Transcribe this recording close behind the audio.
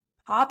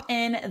Hop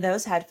in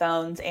those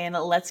headphones and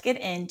let's get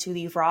into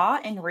the raw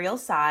and real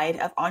side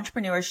of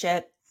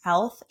entrepreneurship,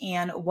 health,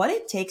 and what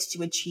it takes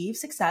to achieve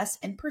success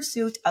in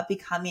pursuit of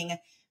becoming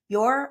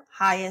your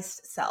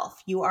highest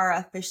self. You are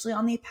officially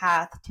on the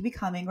path to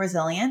becoming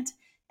resilient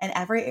in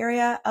every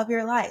area of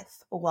your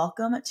life.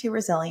 Welcome to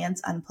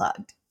Resilience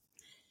Unplugged.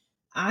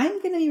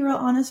 I'm going to be real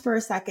honest for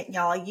a second,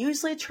 y'all. I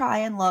usually try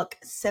and look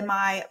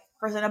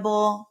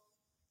semi-presentable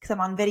because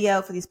I'm on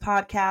video for these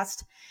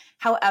podcasts.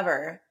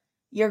 However,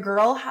 your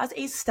girl has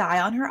a sty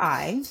on her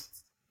eye,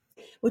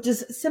 which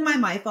is semi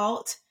my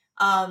fault.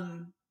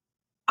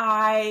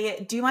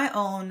 I do my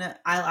own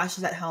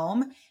eyelashes at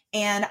home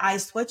and I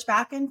switch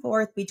back and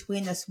forth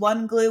between this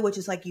one glue, which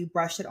is like you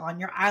brush it on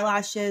your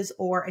eyelashes,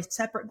 or a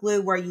separate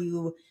glue where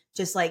you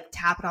just like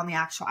tap it on the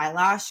actual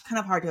eyelash. Kind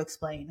of hard to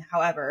explain.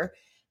 However,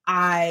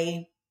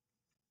 I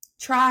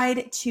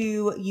tried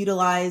to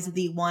utilize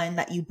the one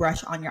that you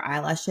brush on your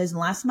eyelashes.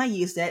 And last time I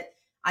used it,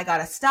 I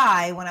got a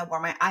sty when I wore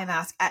my eye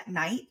mask at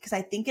night because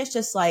I think it's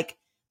just like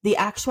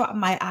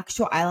my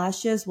actual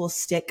eyelashes will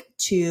stick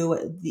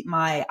to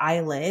my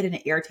eyelid and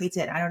it irritates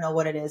it. I don't know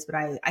what it is, but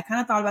I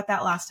kind of thought about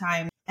that last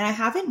time and I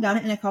haven't done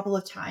it in a couple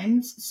of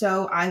times.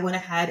 So I went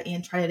ahead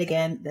and tried it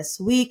again this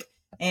week.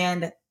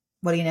 And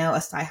what do you know?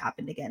 A sty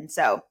happened again.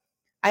 So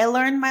I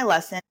learned my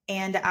lesson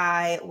and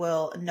I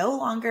will no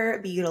longer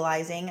be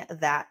utilizing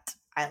that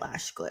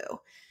eyelash glue.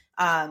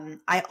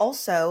 I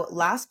also,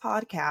 last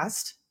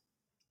podcast,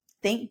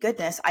 thank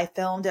goodness I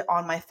filmed it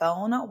on my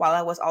phone while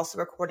I was also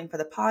recording for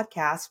the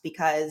podcast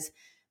because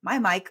my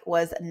mic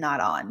was not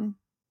on.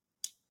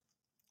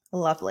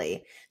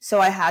 Lovely.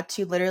 So I had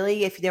to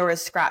literally, if there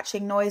was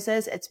scratching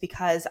noises, it's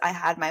because I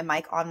had my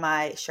mic on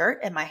my shirt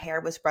and my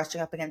hair was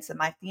brushing up against the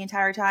mic the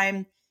entire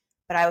time.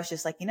 But I was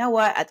just like, you know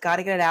what? I've got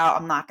to get it out.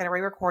 I'm not going to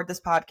re-record this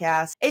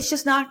podcast. It's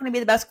just not going to be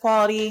the best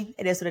quality.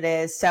 It is what it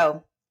is.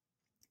 So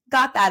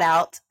got that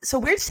out. So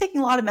we're just taking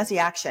a lot of messy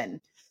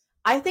action.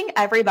 I think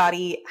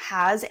everybody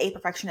has a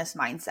perfectionist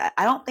mindset.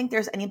 I don't think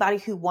there's anybody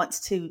who wants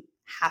to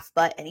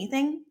half-butt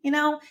anything,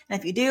 And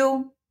if you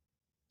do,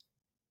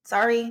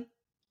 sorry,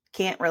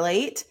 can't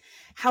relate.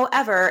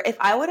 However, if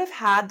I would have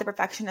had the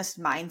perfectionist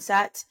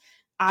mindset,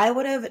 I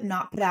would have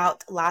not put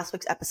out last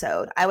week's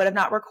episode. I would have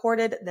not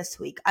recorded this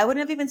week. I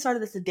wouldn't have even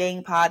started this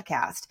dang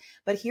podcast.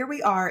 But here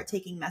we are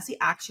taking messy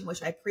action,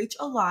 which I preach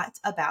a lot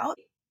about.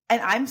 And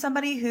I'm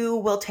somebody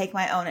who will take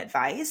my own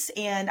advice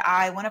and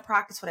I want to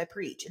practice what I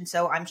preach. And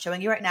so I'm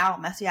showing you right now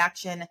messy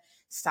action,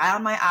 sty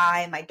on my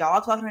eye, my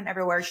dog's walking around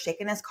everywhere,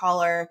 shaking his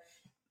collar.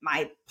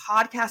 My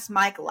podcast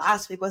mic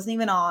last week wasn't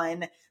even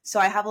on. So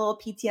I have a little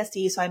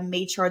PTSD. So I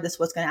made sure this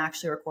was going to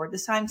actually record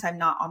this time because I'm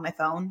not on my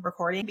phone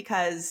recording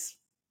because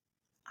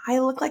I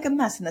look like a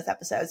mess in this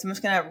episode. So I'm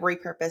just going to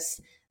repurpose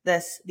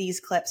these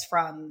clips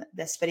from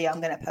this video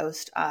I'm going to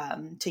post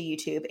to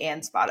YouTube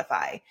and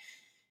Spotify.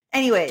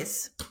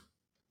 Anyways,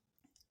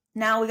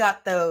 now we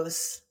got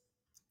those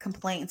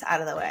complaints out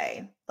of the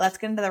way. Let's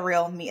get into the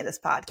real meat of this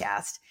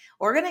podcast.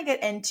 We're going to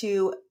get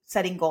into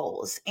setting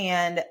goals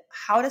and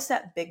how to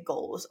set big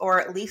goals, or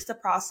at least the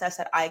process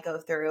that I go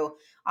through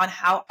on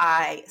how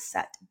I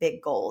set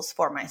big goals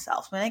for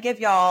myself. I'm going to give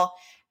y'all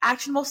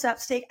actionable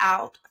steps to take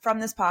out from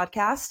this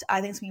podcast.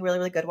 I think it's going to be a really,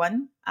 really good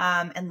one.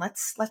 And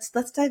let's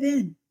dive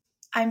in.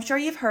 I'm sure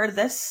you've heard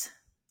this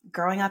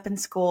growing up in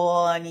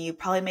school and you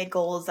probably made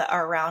goals that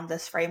are around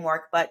this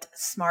framework, but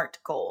SMART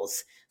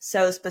goals.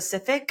 So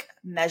specific,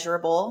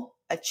 measurable,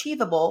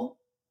 achievable,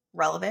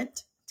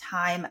 relevant,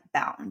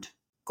 time-bound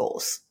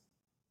goals.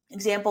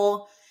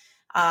 Example,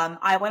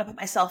 I want to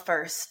put myself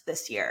first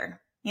this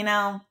year.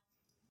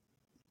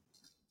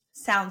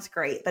 Sounds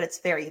great, but it's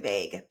very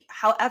vague.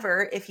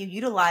 However, if you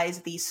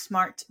utilize the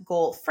SMART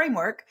goal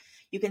framework,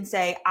 you can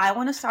say, I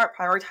want to start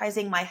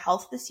prioritizing my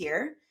health this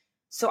year.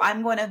 So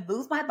I'm going to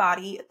move my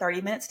body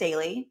 30 minutes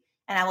daily,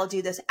 and I will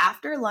do this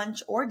after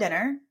lunch or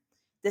dinner.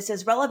 This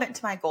is relevant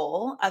to my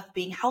goal of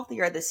being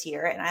healthier this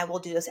year, and I will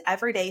do this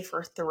every day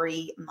for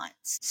 3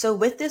 months. So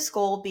with this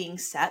goal being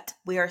set,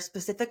 we are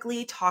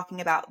specifically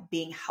talking about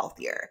being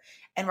healthier.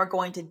 And we're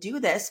going to do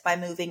this by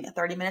moving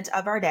 30 minutes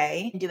of our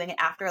day and doing it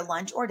after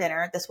lunch or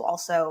dinner. This will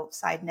also,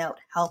 side note,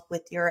 help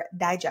with your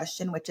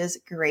digestion, which is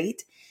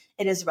great.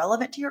 It is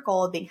relevant to your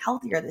goal of being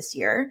healthier this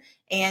year,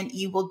 and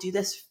you will do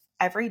this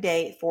every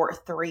day for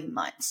 3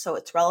 months. So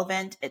it's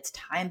relevant, it's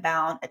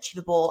time-bound,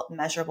 achievable,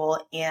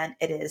 measurable, and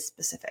it is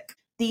specific.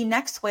 The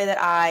next way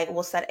that I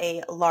will set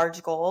a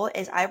large goal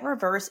is I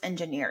reverse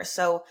engineer.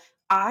 So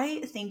I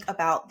think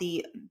about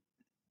the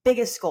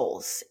biggest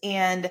goals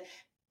and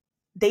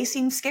they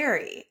seem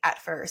scary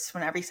at first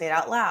whenever you say it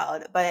out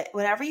loud, but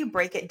whenever you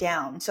break it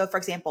down. So for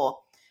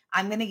example,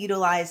 I'm going to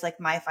utilize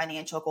like my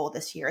financial goal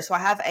this year. So I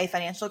have a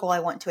financial goal I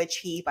want to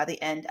achieve by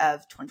the end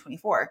of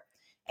 2024.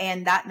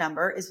 And that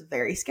number is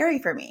very scary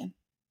for me.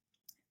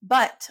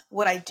 But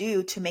what I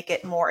do to make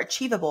it more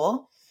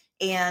achievable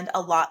and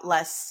a lot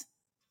less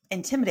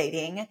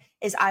intimidating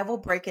is I will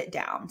break it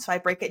down. So I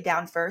break it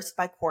down first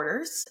by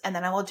quarters, and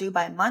then I will do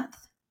by month,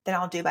 then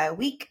I'll do by a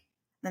week,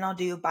 then I'll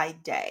do by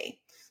day.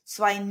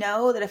 So I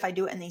know that if I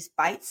do it in these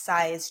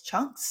bite-sized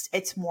chunks,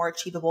 it's more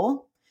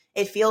achievable.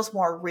 It feels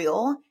more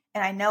real.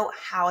 And I know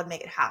how to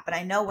make it happen.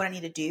 I know what I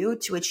need to do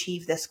to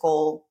achieve this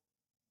goal,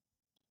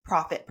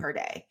 profit per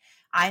day.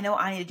 I know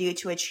I need to do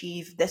to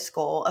achieve this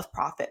goal of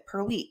profit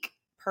per week,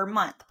 per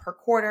month, per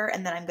quarter,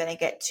 and then I'm going to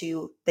get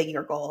to the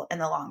year goal in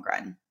the long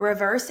run.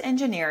 Reverse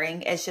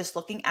engineering is just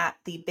looking at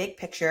the big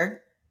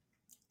picture,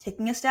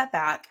 taking a step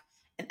back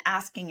and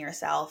asking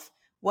yourself,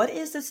 what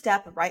is the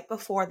step right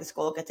before this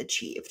goal gets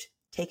achieved?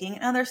 Taking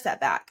another step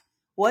back.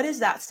 What is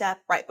that step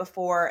right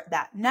before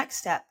that next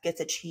step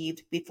gets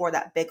achieved before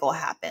that big goal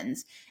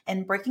happens?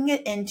 And breaking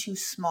it into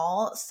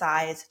small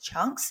size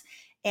chunks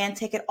and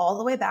take it all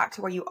the way back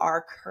to where you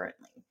are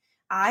currently.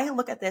 I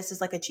look at this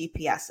as like a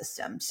GPS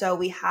system. So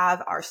we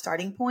have our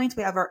starting points,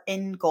 we have our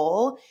end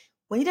goal.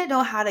 We need to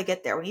know how to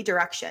get there. We need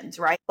directions,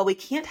 right? But we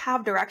can't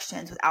have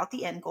directions without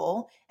the end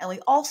goal. And we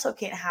also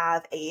can't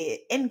have a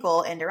end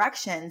goal and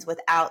directions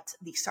without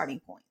the starting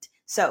point.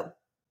 So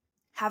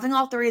having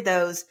all three of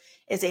those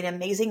is an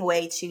amazing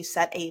way to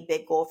set a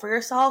big goal for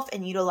yourself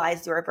and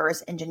utilize the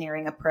reverse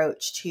engineering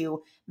approach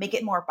to make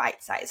it more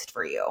bite-sized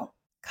for you.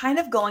 Kind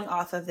of going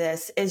off of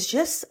this is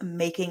just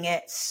making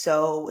it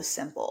so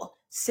simple.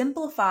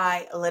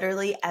 Simplify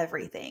literally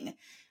everything.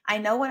 I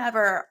know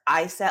whenever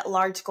I set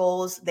large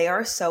goals, they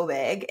are so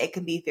big, it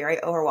can be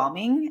very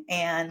overwhelming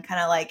and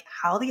kind of like,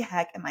 how the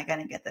heck am I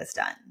going to get this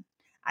done?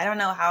 I don't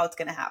know how it's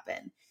going to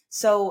happen.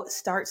 So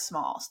start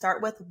small.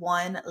 Start with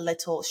one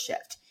little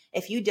shift.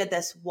 If you did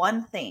this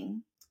one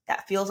thing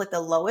that feels like the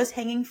lowest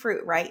hanging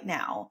fruit right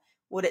now,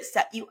 would it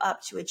set you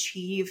up to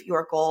achieve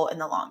your goal in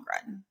the long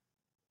run?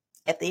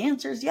 If the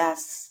answer is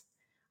yes,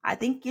 I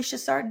think you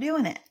should start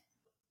doing it.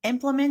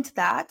 Implement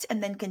that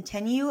and then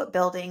continue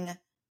building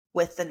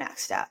with the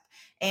next step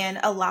and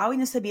allowing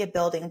this to be a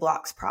building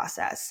blocks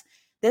process.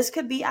 This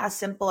could be as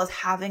simple as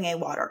having a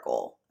water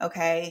goal.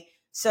 Okay.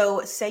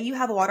 So say you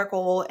have a water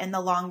goal in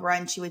the long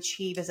run to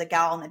achieve as a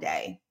gallon a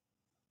day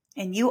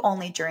and you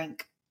only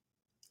drink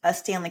a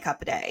Stanley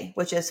Cup a day,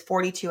 which is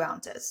 42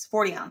 ounces,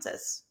 40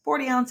 ounces,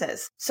 40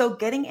 ounces. So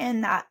getting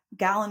in that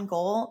gallon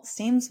goal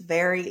seems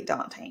very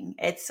daunting.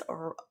 It's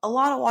a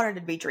lot of water to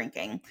be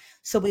drinking.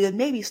 So we would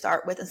maybe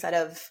start with, instead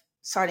of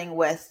starting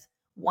with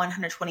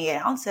 128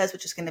 ounces,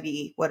 which is going to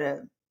be what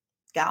a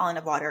gallon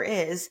of water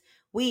is,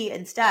 we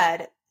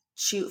instead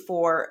shoot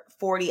for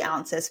 40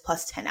 ounces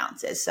plus 10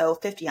 ounces. So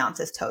 50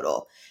 ounces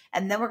total.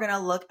 And then we're going to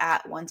look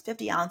at, once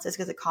 50 ounces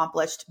gets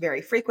accomplished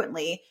very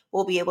frequently,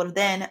 we'll be able to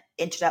then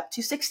inch it up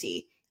to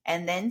 60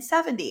 and then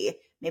 70.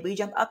 Maybe we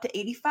jump up to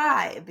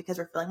 85 because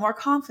we're feeling more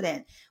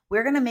confident.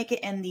 We're going to make it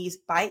in these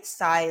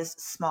bite-sized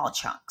small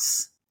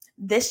chunks.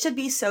 This should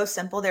be so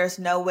simple. There's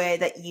no way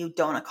that you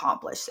don't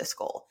accomplish this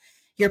goal.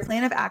 Your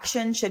plan of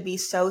action should be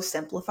so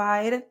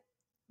simplified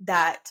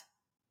that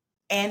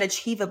and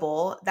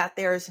achievable that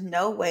there's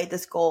no way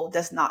this goal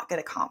does not get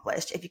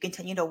accomplished if you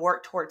continue to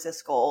work towards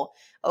this goal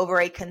over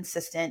a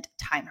consistent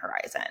time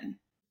horizon.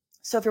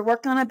 So if you're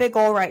working on a big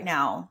goal right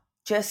now,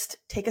 just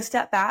take a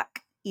step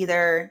back,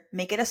 either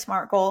make it a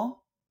SMART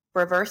goal,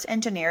 reverse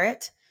engineer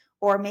it,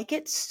 or make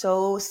it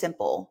so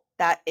simple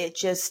that it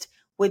just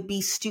would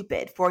be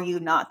stupid for you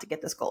not to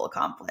get this goal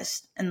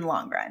accomplished in the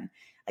long run.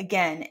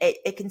 Again,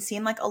 it can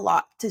seem like a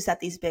lot to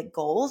set these big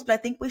goals, but I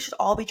think we should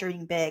all be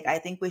dreaming big. I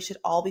think we should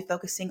all be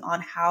focusing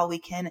on how we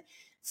can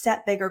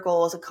set bigger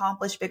goals,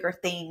 accomplish bigger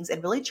things,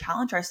 and really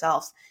challenge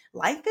ourselves.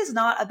 Life is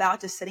not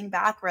about just sitting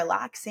back,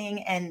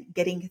 relaxing, and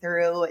getting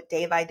through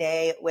day by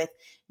day with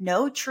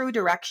no true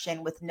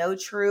direction, with no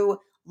true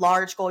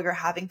large goal you're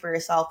having for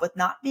yourself, with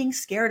not being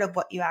scared of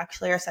what you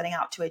actually are setting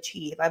out to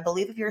achieve. I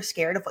believe if you're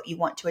scared of what you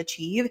want to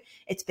achieve,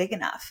 it's big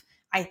enough.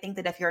 I think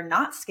that if you're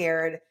not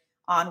scared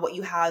on what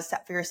you have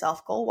set for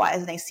yourself goal-wise,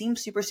 and they seem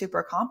super, super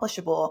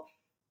accomplishable,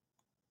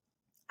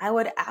 I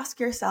would ask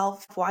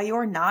yourself why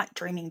you're not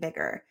dreaming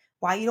bigger,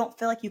 why you don't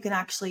feel like you can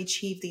actually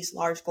achieve these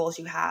large goals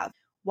you have,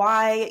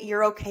 why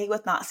you're okay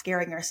with not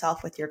scaring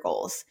yourself with your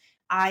goals.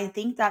 I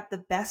think that the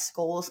best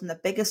goals and the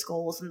biggest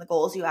goals and the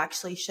goals you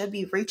actually should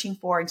be reaching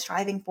for and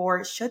striving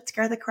for should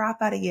scare the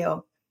crap out of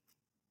you.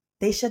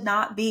 They should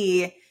not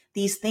be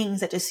these things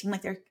that just seem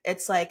like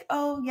it's like,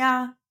 oh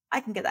yeah,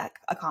 I can get that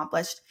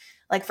accomplished.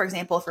 Like, for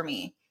example, for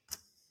me,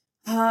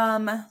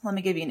 let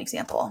me give you an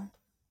example.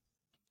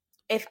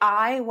 If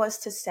I was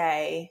to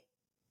say,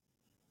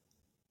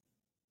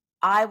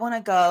 I want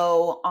to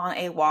go on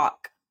a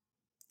walk,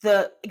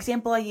 the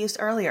example I used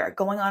earlier,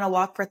 going on a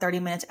walk for 30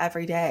 minutes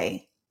every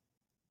day,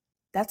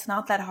 that's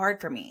not that hard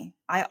for me.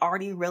 I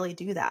already really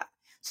do that.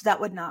 So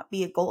that would not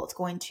be a goal. It's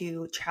going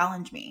to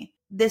challenge me.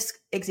 This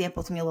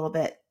example to me a little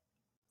bit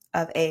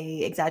of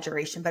a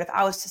exaggeration, but if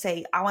I was to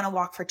say, I want to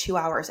walk for 2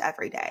 hours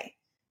every day,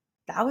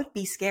 that would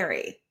be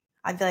scary.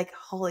 I'd be like,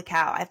 holy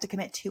cow, I have to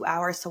commit 2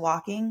 hours to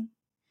walking.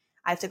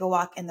 I have to go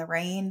walk in the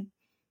rain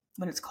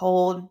when it's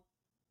cold.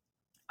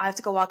 I have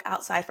to go walk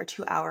outside for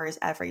 2 hours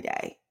every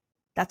day.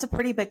 That's a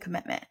pretty big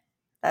commitment.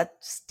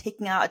 That's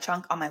taking out a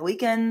chunk on my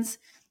weekends,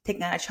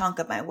 taking out a chunk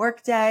of my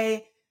work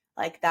day.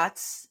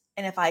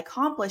 And if I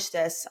accomplish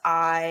this,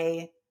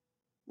 I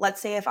let's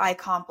say if I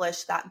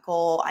accomplish that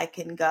goal, I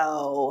can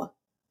go,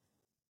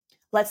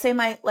 let's say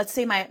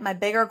my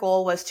bigger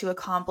goal was to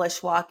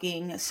accomplish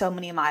walking so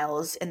many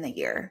miles in the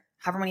year,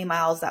 however many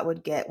miles that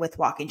would get with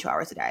walking 2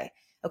 hours a day.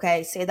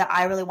 Okay, say that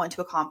I really want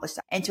to accomplish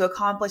that. And to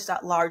accomplish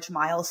that large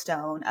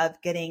milestone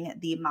of getting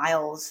the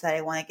miles that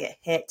I want to get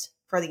hit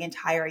for the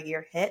entire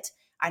year hit,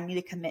 I need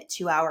to commit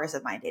 2 hours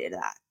of my day to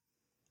that.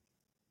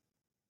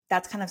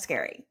 That's kind of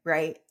scary,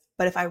 right?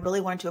 But if I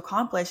really wanted to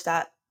accomplish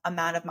that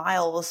amount of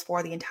miles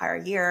for the entire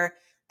year,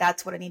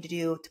 that's what I need to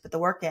do to put the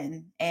work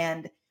in.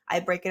 And I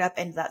break it up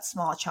into that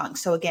small chunk.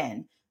 So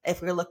again,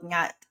 if we're looking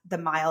at the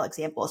mile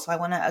example, so I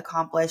want to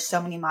accomplish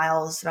so many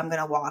miles that I'm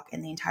going to walk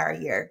in the entire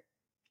year.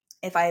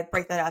 If I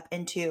break that up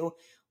into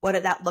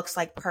what that looks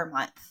like per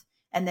month,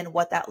 and then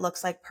what that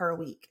looks like per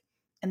week,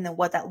 and then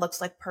what that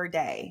looks like per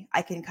day,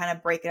 I can kind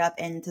of break it up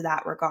into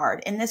that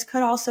regard. And this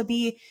could also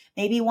be,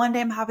 maybe one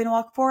day I'm having to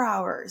walk 4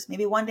 hours.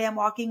 Maybe one day I'm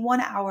walking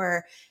 1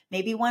 hour.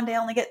 Maybe one day I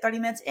only get 30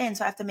 minutes in.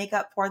 So I have to make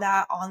up for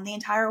that on the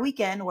entire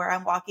weekend where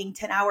I'm walking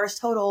 10 hours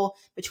total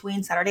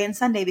between Saturday and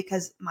Sunday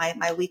because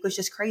my week was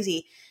just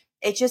crazy.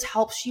 It just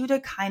helps you to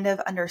kind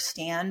of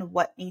understand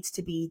what needs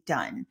to be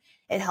done.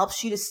 It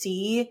helps you to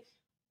see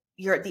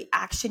the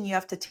action you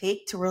have to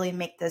take to really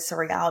make this a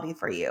reality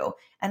for you.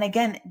 And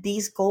again,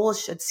 these goals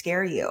should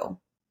scare you.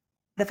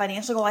 The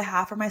financial goal I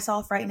have for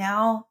myself right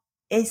now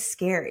is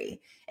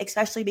scary,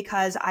 especially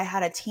because I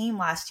had a team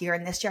last year,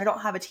 and this year I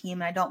don't have a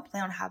team, and I don't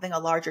plan on having a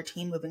larger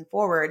team moving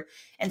forward.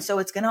 And so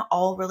it's going to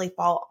all really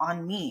fall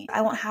on me. I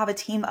won't have a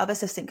team of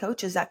assistant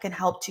coaches that can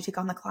help to take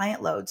on the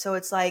client load. So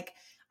it's like,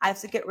 I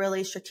have to get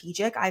really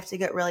strategic. I have to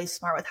get really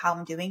smart with how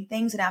I'm doing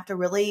things, and I have to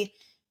really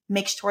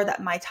make sure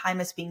that my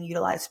time is being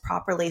utilized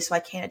properly so I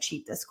can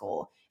achieve this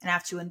goal. And I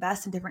have to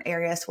invest in different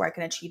areas where I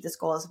can achieve this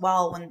goal as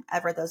well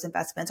whenever those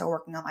investments are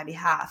working on my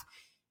behalf.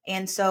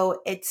 And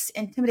so it's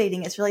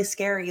intimidating. It's really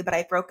scary, but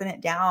I've broken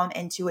it down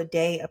into a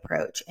day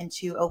approach,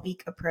 into a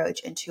week approach,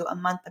 into a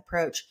month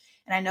approach.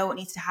 And I know what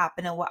needs to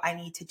happen and what I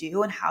need to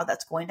do and how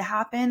that's going to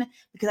happen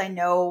because I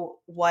know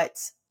what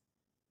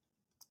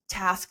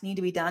tasks need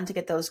to be done to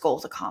get those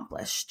goals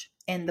accomplished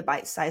in the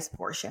bite-sized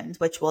portions,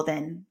 which will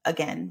then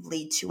again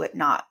lead to it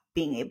not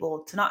being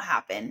able to not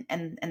happen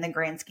and in the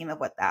grand scheme of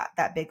what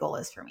that big goal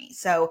is for me.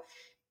 So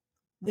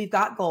we've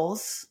got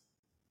goals,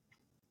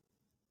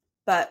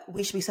 but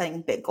we should be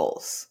setting big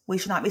goals. We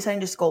should not be setting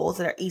just goals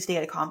that are easy to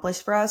get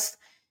accomplished for us.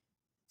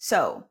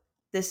 So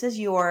this is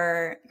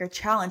your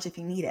challenge if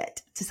you need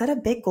it, to set a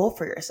big goal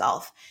for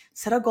yourself.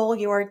 Set a goal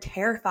you're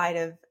terrified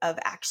of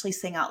actually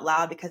saying out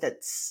loud because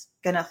it's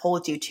going to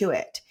hold you to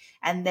it.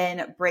 And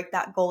then break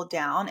that goal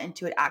down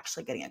into it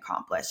actually getting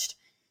accomplished.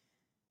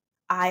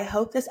 I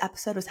hope this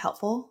episode was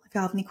helpful. If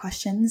you have any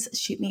questions,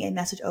 shoot me a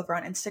message over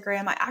on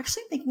Instagram. I'm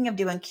actually thinking of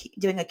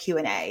doing a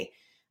Q&A.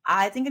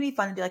 I think it'd be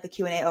fun to do like a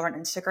Q&A over on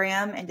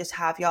Instagram and just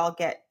have y'all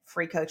get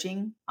free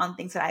coaching on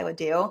things that I would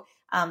do.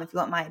 If you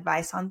want my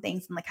advice on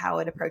things and like how I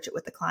would approach it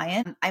with the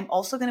client. I'm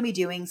also going to be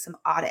doing some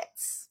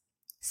audits.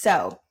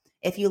 So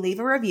if you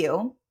leave a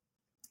review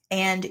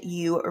and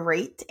you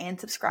rate and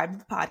subscribe to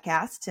the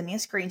podcast, send me a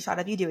screenshot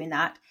of you doing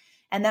that.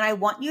 And then I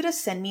want you to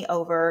send me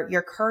over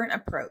your current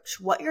approach,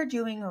 what you're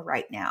doing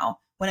right now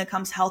when it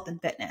comes to health and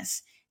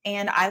fitness.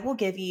 And I will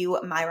give you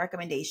my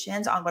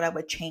recommendations on what I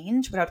would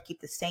change, what I would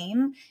keep the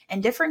same,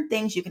 and different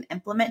things you can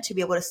implement to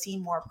be able to see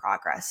more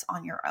progress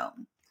on your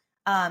own.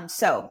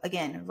 So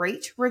again,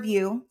 rate,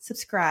 review,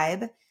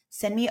 subscribe,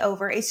 send me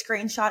over a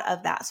screenshot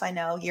of that so I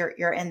know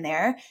you're in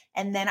there.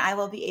 And then I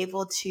will be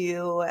able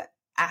to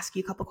ask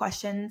you a couple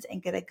questions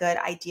and get a good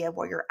idea of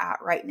where you're at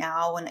right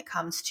now when it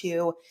comes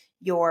to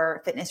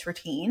your fitness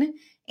routine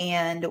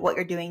and what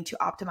you're doing to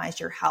optimize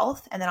your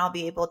health. And then I'll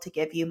be able to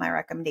give you my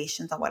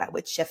recommendations on what I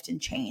would shift and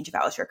change if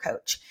I was your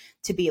coach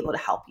to be able to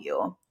help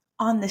you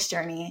on this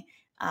journey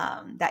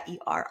that you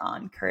are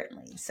on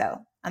currently. So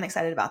I'm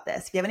excited about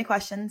this. If you have any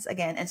questions,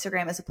 again,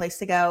 Instagram is a place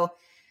to go.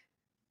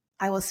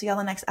 I will see you on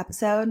the next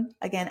episode,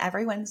 again,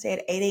 every Wednesday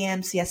at 8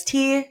 a.m.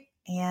 CST,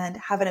 and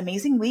have an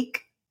amazing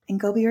week and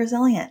go be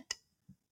resilient.